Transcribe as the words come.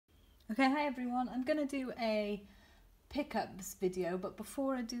Okay, hi everyone. I'm going to do a pickups video, but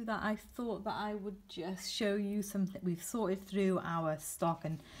before I do that, I thought that I would just show you something. We've sorted through our stock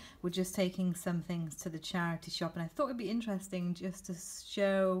and we're just taking some things to the charity shop, and I thought it'd be interesting just to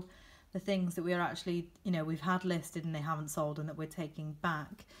show the things that we are actually, we've had listed and they haven't sold and that we're taking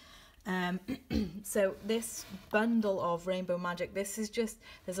back. So this bundle of Rainbow Magic, this is just,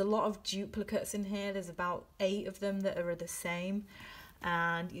 there's a lot of duplicates in here. There's about 8 of them that are the same,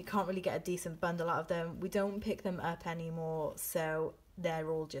 and you can't really get a decent bundle out of them. We don't pick them up anymore, so they're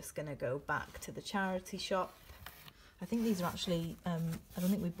all just going to go back to the charity shop. I think these are actually, I don't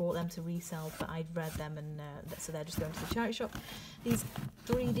think we bought them to resell, but I'd read them, and so they're just going to the charity shop. These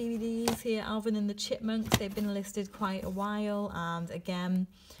 3 DVDs here, Alvin and the Chipmunks, they've been listed quite a while, and again,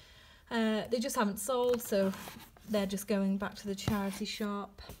 they just haven't sold, so they're just going back to the charity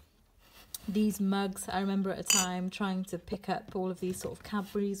shop. These mugs, I remember at a time trying to pick up all of these sort of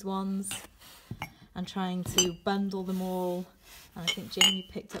Cadbury's ones and trying to bundle them all, and I think Jamie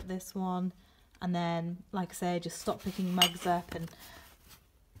picked up this one, and then, like I say, just stopped picking mugs up, and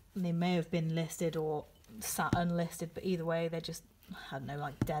they may have been listed or sat unlisted, but either way they're just, I don't know,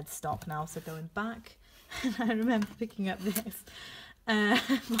 like dead stock now, so going back. And I remember picking up this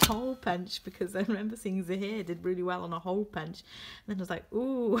hole punch, because I remember seeing Zahir did really well on a hole punch, and then I was like,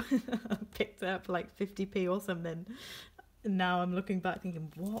 ooh, picked it up for like 50p or something. And now I'm looking back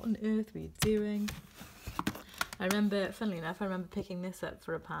thinking, what on earth were you doing? I remember, funnily enough, I remember picking this up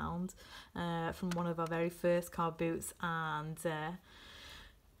for £1 from one of our very first car boots, and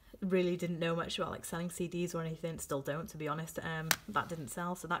really didn't know much about like selling CDs or anything. Still don't, to be honest. That didn't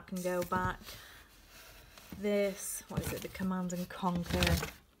sell, so that can go back. This, what is it, the Command and Conquer.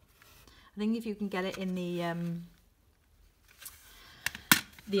 I think if you can get it in the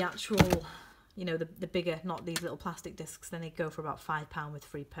actual, the bigger, not these little plastic discs, then they go for about £5 with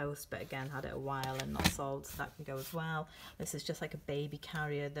free post, but again, had it a while and not sold, so that can go as well. This is just like a baby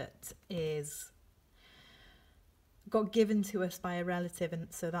carrier that got given to us by a relative, and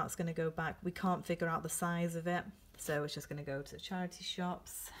so that's going to go back. We can't figure out the size of it, so it's just going to go to the charity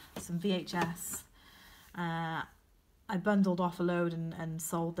shops. Some VHS. I bundled off a load and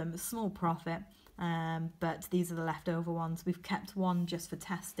sold them. It's a small profit, but these are the leftover ones. We've kept one just for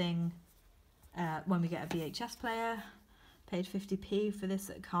testing when we get a VHS player. Paid 50p for this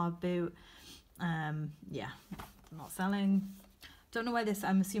at Card Boot. Yeah, not selling. Don't know where this,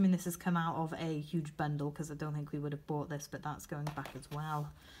 I'm assuming this has come out of a huge bundle, because I don't think we would have bought this, but that's going back as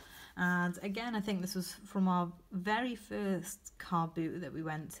well. And again, I think this was from our very first car boot that we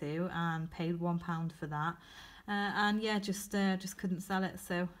went to, and paid £1 for that. And yeah, just couldn't sell it.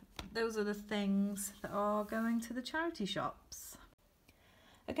 So those are the things that are going to the charity shops.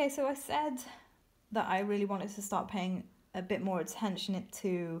 Okay, so I said that I really wanted to start paying a bit more attention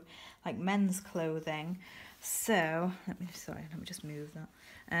to like men's clothing. So let me just move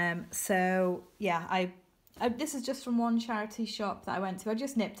that. So yeah, this is just from one charity shop that I went to. I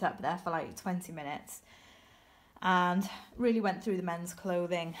just nipped up there for like 20 minutes and really went through the men's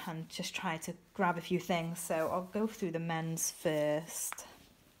clothing and just tried to grab a few things. So I'll go through the men's first.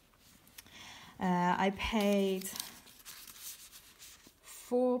 I paid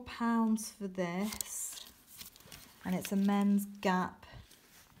 £4 for this, and it's a men's Gap,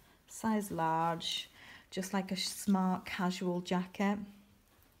 size large, just like a smart casual jacket.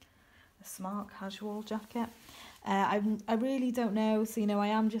 A smart casual jacket. I really don't know, so I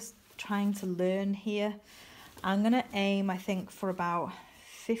am just trying to learn here. I'm gonna aim, I think, for about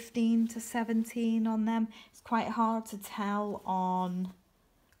 15 to 17 on them. It's quite hard to tell on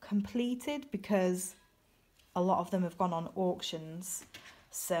completed because a lot of them have gone on auctions.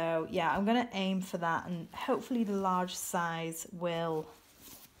 So yeah, I'm gonna aim for that, and hopefully the large size will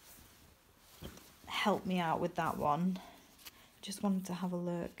help me out with that one. Just wanted to have a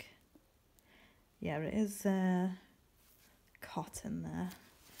look. Yeah, it is cotton there.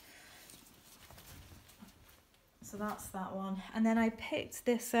 So that's that one. And then I picked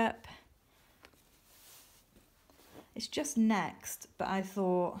this up. It's just Next, but I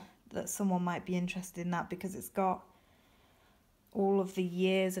thought that someone might be interested in that because it's got all of the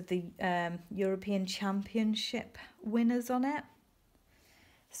years of the European Championship winners on it.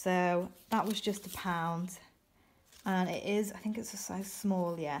 So that was just £1. And it is, I think it's a size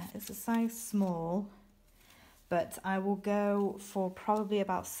small, yeah, it's a size small, but I will go for probably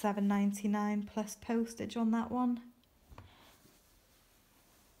about £7.99 plus postage on that one.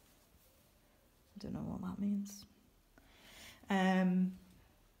 I don't know what that means.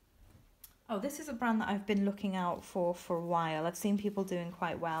 Oh, this is a brand that I've been looking out for a while. I've seen people doing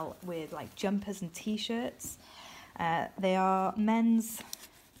quite well with like jumpers and t-shirts. They are men's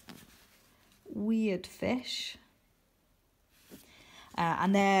weird fish.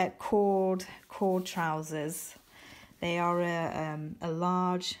 And they're cord trousers. They are a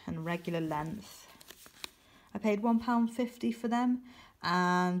large and regular length. I paid £1.50 for them,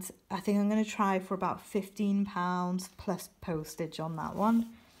 and I think I'm going to try for about £15 plus postage on that one.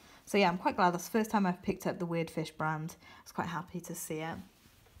 So yeah, I'm quite glad. That's the first time I've picked up the Weird Fish brand. I was quite happy to see it.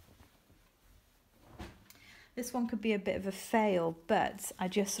 This one could be a bit of a fail, but I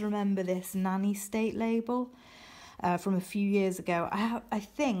just remember this Nanny State label from a few years ago. I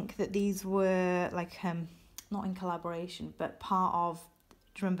think that these were like, not in collaboration, but part of,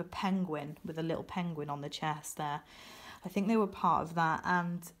 do you remember Penguin, with a little penguin on the chest there? I think they were part of that,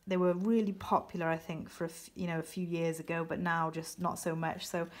 and they were really popular, I think, for a few years ago, but now just not so much.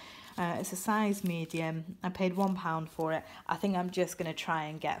 So it's a size medium. I paid £1 for it. I think I'm just going to try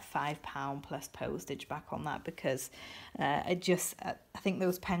and get £5 plus postage back on that, because I think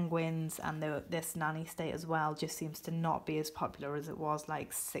those penguins and this Nanny State as well just seems to not be as popular as it was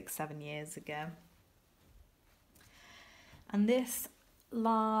like 6-7 years ago. And this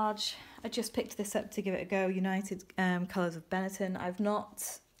large, I just picked this up to give it a go, United Colours of Benetton. I've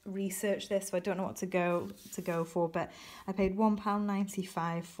not researched this, so I don't know what to go for, but I paid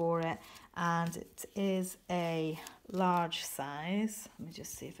 £1.95 for it, and it is a large size. Let me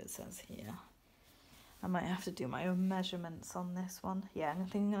just see if it says here. I might have to do my own measurements on this one. Yeah, I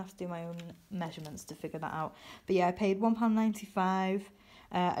think I'm gonna have to do my own measurements to figure that out. But yeah, I paid £1.95.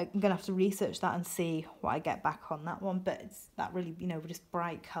 I'm going to have to research that and see what I get back on that one. But it's that really, just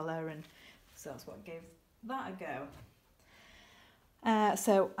bright colour, and so that's what gave that a go.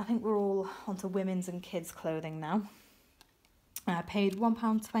 So I think we're all onto women's and kids' clothing now. I paid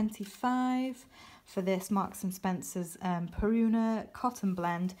 £1.25 for this Marks & Spencer's Peruna cotton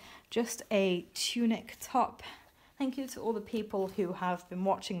blend. Just a tunic top. Thank you to all the people who have been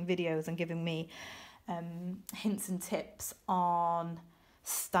watching videos and giving me hints and tips on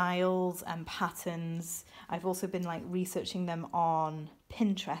styles and patterns. I've also been researching them on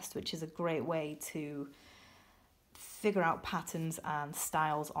Pinterest, which is a great way to figure out patterns and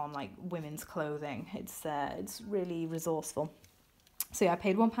styles on women's clothing. It's really resourceful. So yeah, I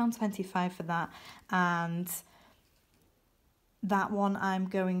paid £1.25 for that, and that one I'm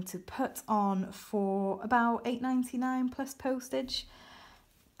going to put on for about £8.99 plus postage.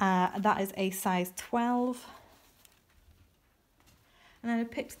 That is a size 12. And then I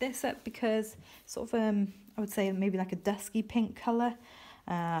picked this up because sort of, I would say maybe like a dusky pink colour.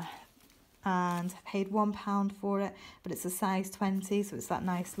 And I paid £1 for it, but it's a size 20, so it's that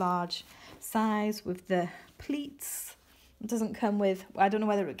nice large size with the pleats. It doesn't come with, I don't know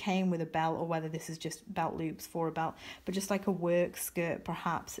whether it came with a belt or whether this is just belt loops for a belt, but just like a work skirt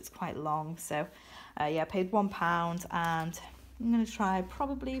perhaps. It's quite long, so yeah, I paid £1, and I'm going to try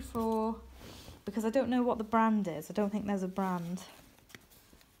probably for, because I don't know what the brand is. I don't think there's a brand.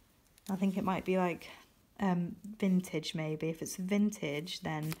 I think it might be like vintage maybe. If it's vintage,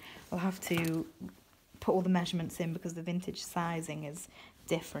 then I'll have to put all the measurements in, because the vintage sizing is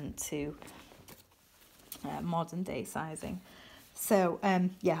different to modern day sizing. So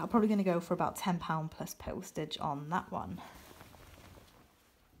yeah, I'm probably going to go for about £10 plus postage on that one.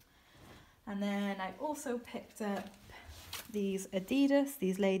 And then I also picked up these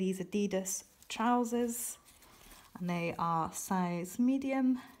ladies Adidas trousers, and they are size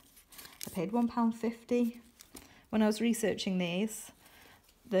medium. I paid £1.50. When I was researching these,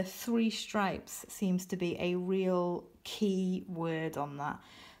 the 3 stripes seems to be a real key word on that.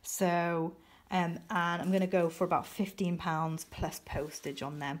 So, and I'm going to go for about £15 plus postage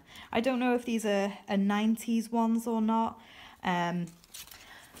on them. I don't know if these are 90s ones or not.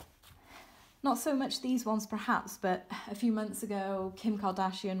 Not so much these ones perhaps, but a few months ago Kim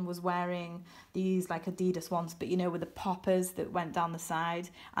Kardashian was wearing these Adidas ones, but with the poppers that went down the side,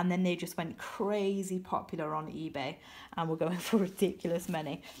 and then they just went crazy popular on eBay and were going for ridiculous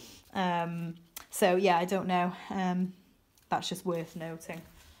money. So yeah, I don't know, that's just worth noting.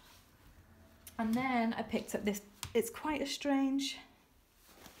 And then I picked up this, it's quite a strange,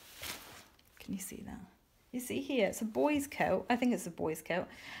 can you see that? You see here, it's a boy's coat. I think it's a boy's coat,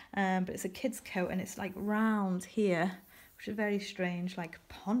 but it's a kid's coat, and it's round here, which is very strange, like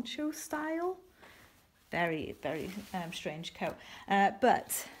poncho style. Very, very strange coat.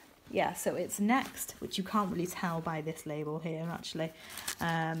 But yeah, so it's Next, which you can't really tell by this label here actually.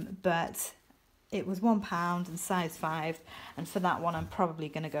 But it was £1 and size 5, and for that one I'm probably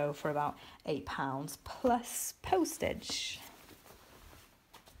going to go for about £8 plus postage.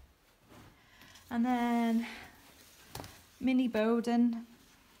 And then Mini Bowden,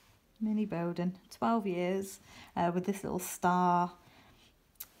 12 years, with this little star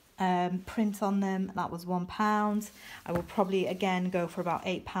print on them. That was £1. I will probably again go for about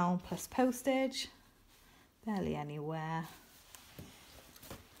 £8 plus postage. Barely anywhere.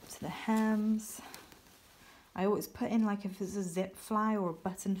 To the hems. I always put in, like, if it's a zip fly or a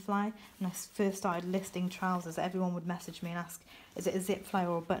button fly. When I first started listing trousers, everyone would message me and ask, is it a zip fly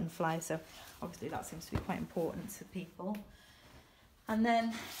or a button fly? So obviously that seems to be quite important to people. And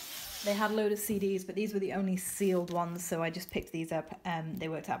then they had a load of CDs, but these were the only sealed ones, so I just picked these up. They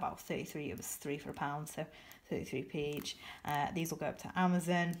worked out about 33. It was 3 for £1, so 33p each. These will go up to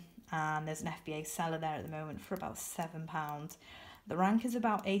Amazon, and there's an FBA seller there at the moment for about £7. The rank is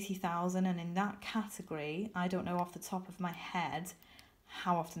about 80,000, and in that category, I don't know off the top of my head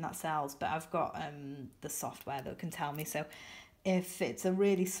how often that sells, but I've got the software that can tell me. So if it's a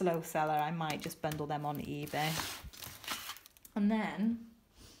really slow seller, I might just bundle them on eBay. And then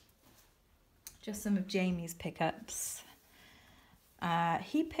just some of Jamie's pickups.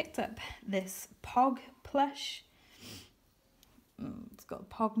 He picked up this Pog plush. It's got a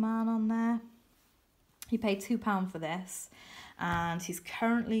Pog man on there. He paid £2 for this, and he's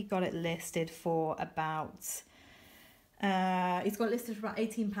currently got it listed for about, he's got it listed for about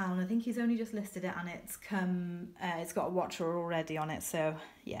 £18. I think he's only just listed it, and it's got a watcher already on it, so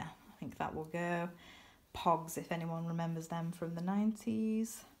yeah, I think that will go. Pogs, if anyone remembers them from the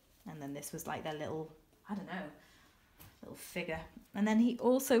 90s. And then this was like their little, I don't know, little figure. And then he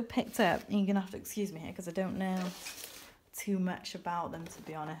also picked up, you're going to have to excuse me here because I don't know too much about them, to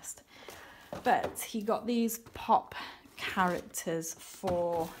be honest. But he got these pop characters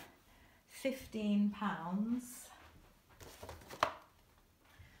for £15.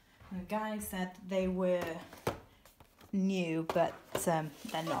 And the guy said they were new, but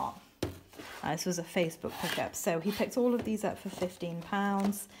they're not. This was a Facebook pickup. So he picked all of these up for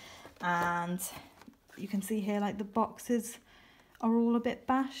 £15. And you can see here, like, the boxes are all a bit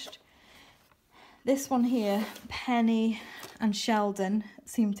bashed. This one here, Penny and Sheldon,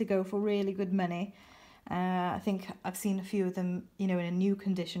 seem to go for really good money. I think I've seen a few of them, you know, in a new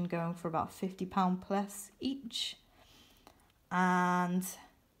condition going for about £50 plus each. And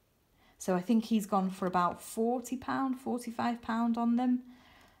so I think he's gone for about £40, £45 on them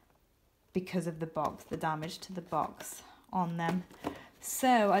because of the box, the damage to the box on them.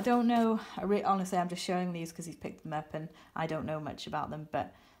 So I don't know, honestly I'm just showing these because he's picked them up and I don't know much about them,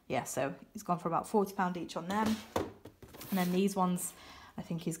 but yeah, so he's gone for about £40 each on them. And then these ones, I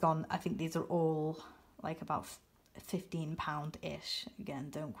think these are all like about £15-ish. Again,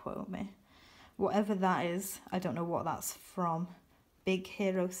 don't quote me. Whatever that is, I don't know what that's from. Big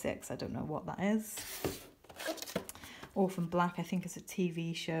Hero 6, I don't know what that is. Orphan Black, I think, is a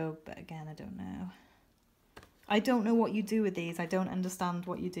TV show, but again, I don't know. I don't know what you do with these. I don't understand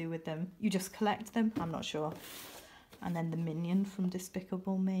what you do with them. You just collect them? I'm not sure. And then the Minion from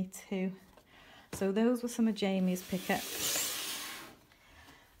Despicable Me too. So those were some of Jamie's pickups.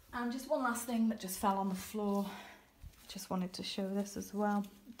 And just one last thing that just fell on the floor. Just wanted to show this as well.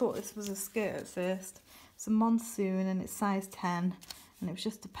 Thought this was a skirt at first. It's a Monsoon and it's size 10 and it was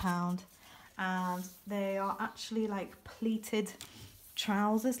just £1. And they are actually like pleated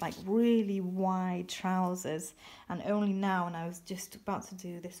trousers, like really wide trousers. And only now, when I was just about to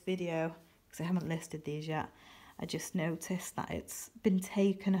do this video, because I haven't listed these yet, I just noticed that it's been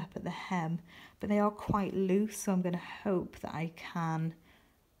taken up at the hem, but they are quite loose, so I'm going to hope that I can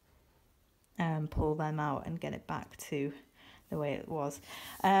pull them out and get it back to the way it was.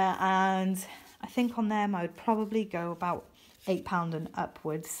 And I think on them I would probably go about £8 and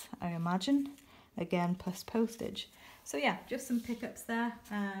upwards, I imagine, again plus postage. So yeah, just some pickups there.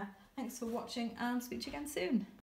 Thanks for watching and speak to you again soon.